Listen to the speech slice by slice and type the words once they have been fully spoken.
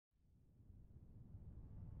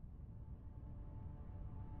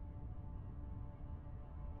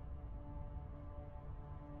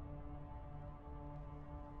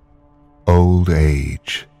old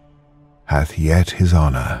age hath yet his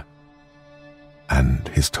honour and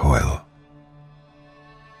his toil.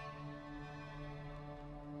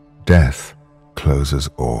 Death closes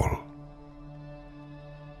all,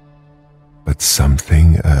 but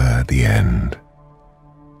something ere the end,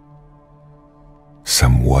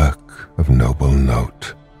 some work of noble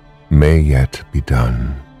note may yet be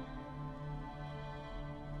done,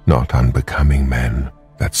 not unbecoming men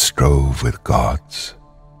that strove with gods.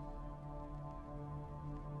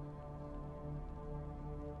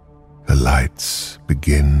 The lights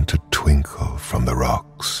begin to twinkle from the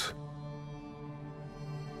rocks.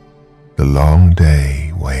 The long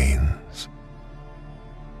day wanes.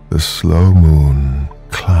 The slow moon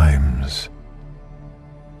climbs.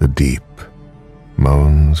 The deep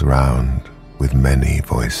moans round with many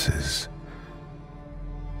voices.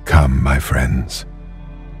 Come, my friends,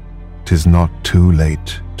 'tis not too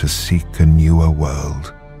late to seek a newer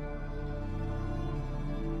world.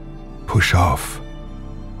 Push off,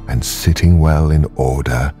 and sitting well in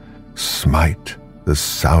order, smite the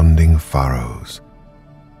sounding furrows,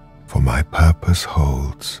 for my purpose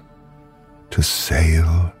holds to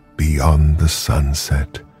sail beyond the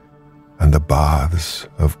sunset and the baths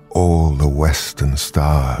of all the western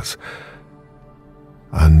stars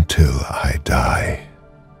until I die.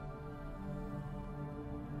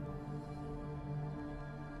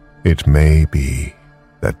 It may be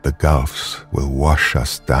that the gulfs will wash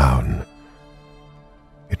us down.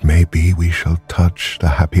 It may be we shall touch the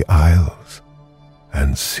happy isles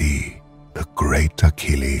and see the great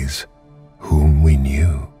Achilles whom we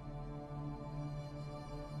knew.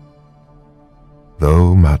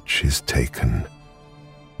 Though much is taken,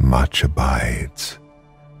 much abides,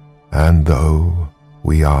 and though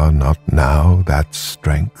we are not now that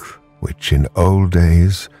strength which in old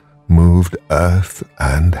days moved earth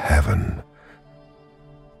and heaven,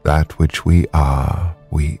 that which we are,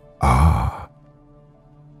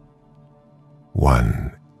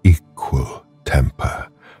 one equal temper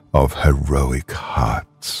of heroic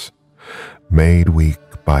hearts, made weak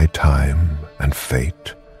by time and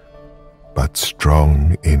fate, but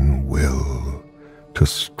strong in will to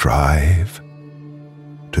strive,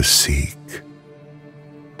 to seek,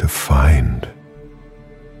 to find,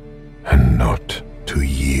 and not to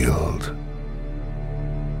yield.